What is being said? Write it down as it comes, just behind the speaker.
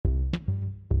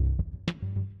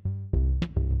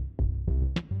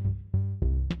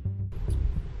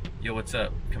Yo, what's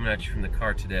up? Coming at you from the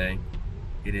car today.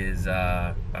 It is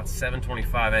about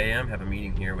 7:25 a.m. Have a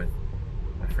meeting here with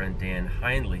my friend Dan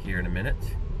Hindley here in a minute.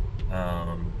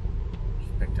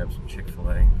 Just picked up some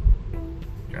Chick-fil-A.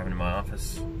 Driving to my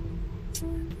office.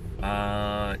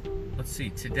 Let's see.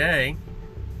 Today,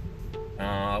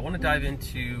 I want to dive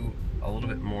into a little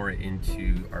bit more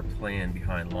into our plan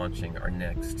behind launching our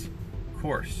next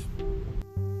course.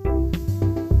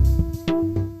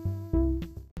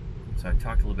 So I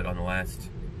talked a little bit on the last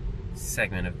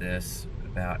segment of this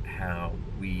about how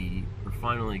we were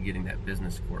finally getting that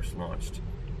business course launched,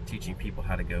 teaching people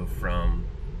how to go from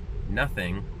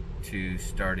nothing to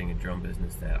starting a drone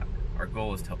business that our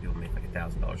goal is to help people make like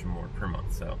 $1,000 or more per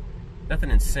month. So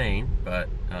nothing insane, but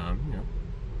you know,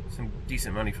 some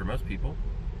decent money for most people.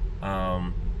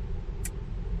 So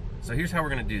here's how we're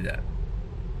going to do that.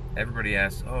 Everybody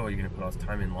asks, oh, you're going to put all this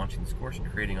time in launching this course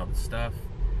and creating all this stuff.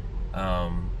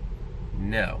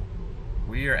 No,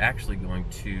 we are actually going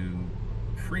to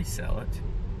pre-sell it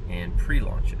and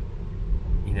pre-launch it.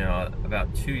 You know,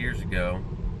 about 2 years ago,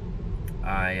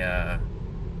 I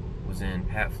was in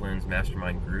Pat Flynn's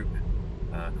mastermind group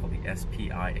called the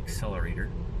SPI Accelerator,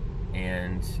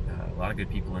 and a lot of good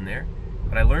people in there.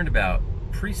 But I learned about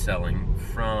pre-selling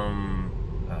from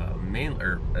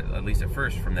at least at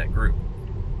first from that group.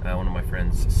 One of my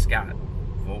friends, Scott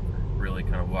Volker, really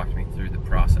kind of walked me through the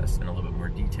process in a little bit more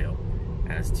detail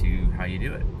as to how you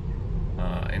do it.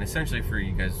 And essentially, for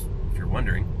you guys, if you're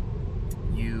wondering,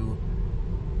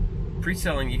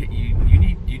 pre-selling,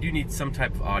 you do need some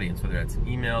type of audience, whether that's an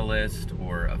email list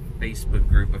or a Facebook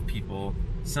group of people,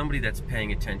 somebody that's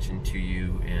paying attention to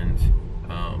you and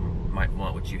might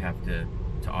want what you have to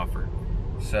offer.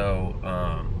 So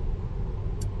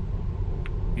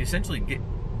you essentially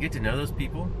get to know those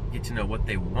people, get to know what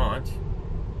they want,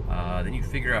 then you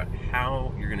figure out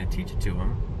how you're going to teach it to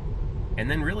them. And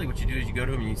then really what you do is you go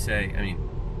to them and you say, I mean,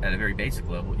 at a very basic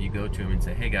level, you go to them and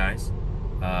say, hey guys,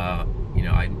 you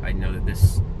know, I know that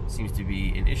this seems to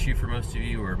be an issue for most of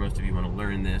you, or most of you want to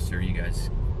learn this, or you guys,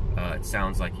 it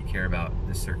sounds like you care about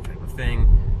this certain type of thing.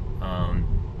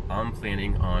 I'm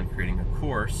planning on creating a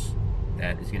course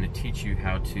that is going to teach you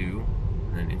how to,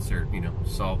 and then insert, you know,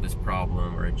 solve this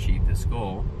problem or achieve this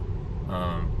goal.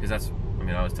 Because that's, I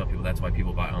mean, I always tell people that's why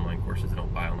people buy online courses. They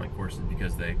don't buy online courses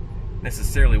because they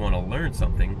necessarily want to learn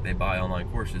something. They buy online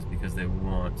courses because they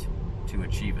want to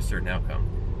achieve a certain outcome.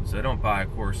 So they don't buy a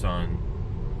course on,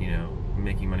 you know,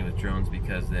 making money with drones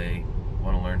because they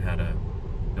want to learn how to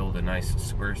build a nice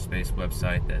Squarespace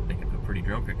website that they can put pretty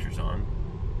drone pictures on,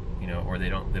 you know, or they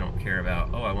don't care about,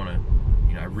 oh, I want to,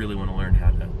 you know, I really want to learn how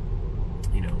to,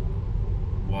 you know,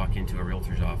 walk into a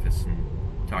realtor's office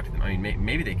and talk to them. I mean,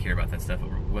 maybe they care about that stuff, but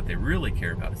what they really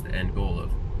care about is the end goal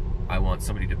of, I want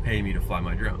somebody to pay me to fly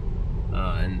my drone.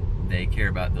 And they care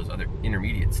about those other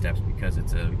intermediate steps because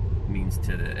it's a means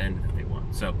to the end that they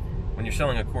want. So when you're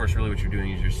selling a course, really what you're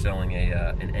doing is you're selling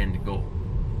an end goal.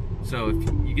 So if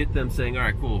you get them saying, all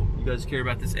right, cool, you guys care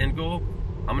about this end goal,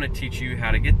 I'm going to teach you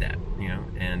how to get that, you know,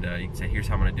 and you can say, here's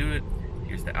how I'm going to do it,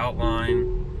 here's the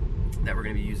outline that we're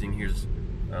going to be using, here's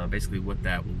basically what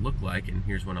that will look like, and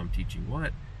here's when I'm teaching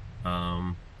what.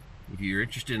 If you're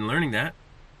interested in learning that,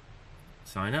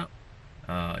 sign up.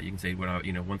 You can say,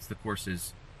 you know, once the course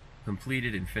is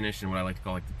completed and finished, and what I like to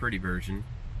call like the pretty version,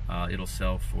 it'll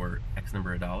sell for X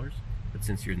number of dollars. But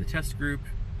since you're in the test group,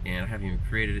 and I haven't even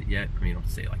created it yet, I mean, you don't have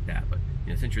to say it like that, but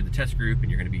you know, since you're in the test group and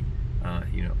you're going to be,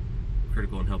 you know,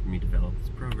 critical in helping me develop this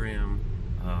program,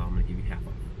 I'm going to give you half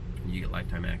off. And you get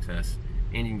lifetime access,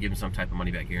 and you can give them some type of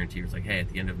money back guarantee. Where it's like, hey, at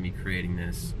the end of me creating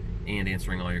this and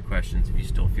answering all your questions, if you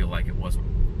still feel like it wasn't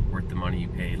worth the money you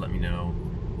paid, let me know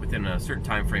within a certain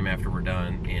time frame after we're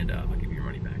done, and I'll give you your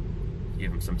money back. Give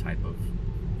them some type of,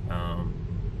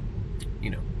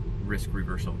 you know, risk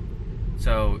reversal.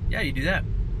 So yeah, you do that,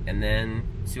 and then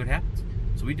see what happens.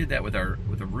 So we did that with a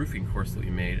roofing course that we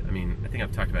made. I mean, I think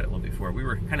I've talked about it a little before. We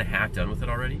were kind of half done with it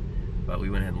already, but we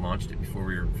went ahead and launched it before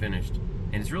we were finished,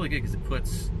 and it's really good because it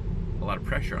puts a lot of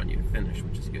pressure on you to finish,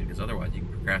 which is good because otherwise you can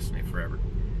procrastinate forever.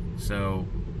 So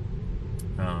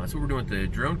that's what we're doing with the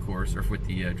drone course, or with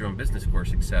the drone business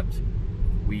course, except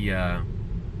we don't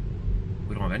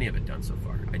have any of it done so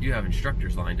far. I do have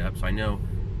instructors lined up, so I know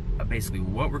basically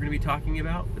what we're going to be talking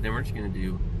about, but then we're just going to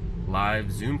do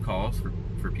live Zoom calls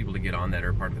for people to get on that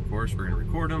are part of the course. We're going to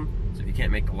record them, so if you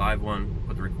can't make the live one,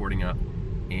 put the recording up,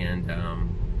 and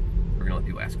we're going to let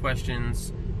people ask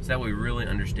questions, so that way we really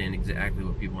understand exactly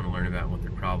what people want to learn about and what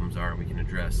their problems are, and we can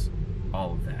address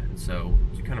all of that. And so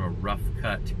it's kind of a rough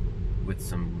cut with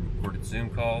some recorded Zoom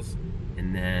calls,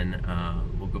 and then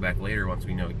we'll go back later once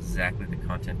we know exactly the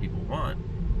content people want,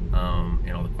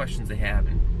 and all the questions they have,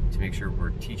 and to make sure we're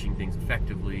teaching things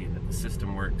effectively and that the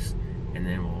system works, and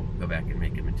then we'll go back and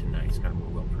make them into nice, kind of more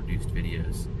well-produced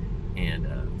videos and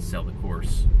sell the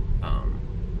course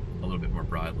a little bit more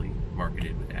broadly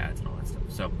marketed with ads and all that stuff.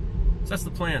 So that's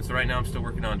the plan. So right now I'm still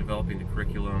working on developing the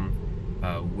curriculum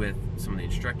with some of the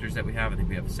instructors that we have. I think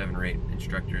we have 7 or 8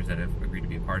 instructors that have agreed to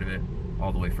be a part of it,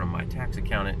 all the way from my tax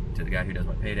accountant to the guy who does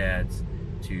my paid ads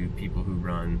to people who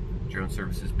run drone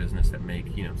services business that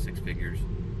make, you know, 6 figures.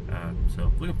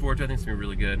 So looking forward to it. I think it's gonna be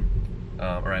really good.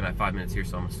 All right, I'm at 5 minutes here,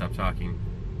 so I'm gonna stop talking,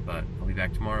 but I'll be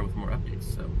back tomorrow with more updates.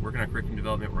 So working on curriculum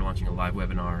development. We're launching a live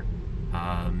webinar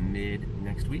mid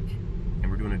next week,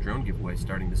 and we're doing a drone giveaway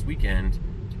starting this weekend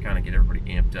to kind of get everybody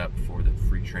amped up for the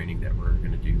free training that we're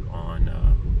gonna do on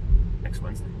next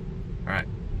Wednesday. All right,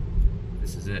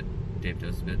 this is it. Dave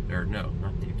Does or no,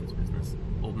 not Dave Does Business.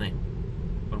 Old name.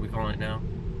 What are we calling it now?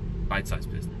 Bite-sized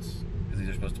business. Because these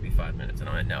are supposed to be 5 minutes, and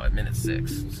I'm now at minute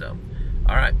 6. So,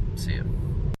 all right, see you.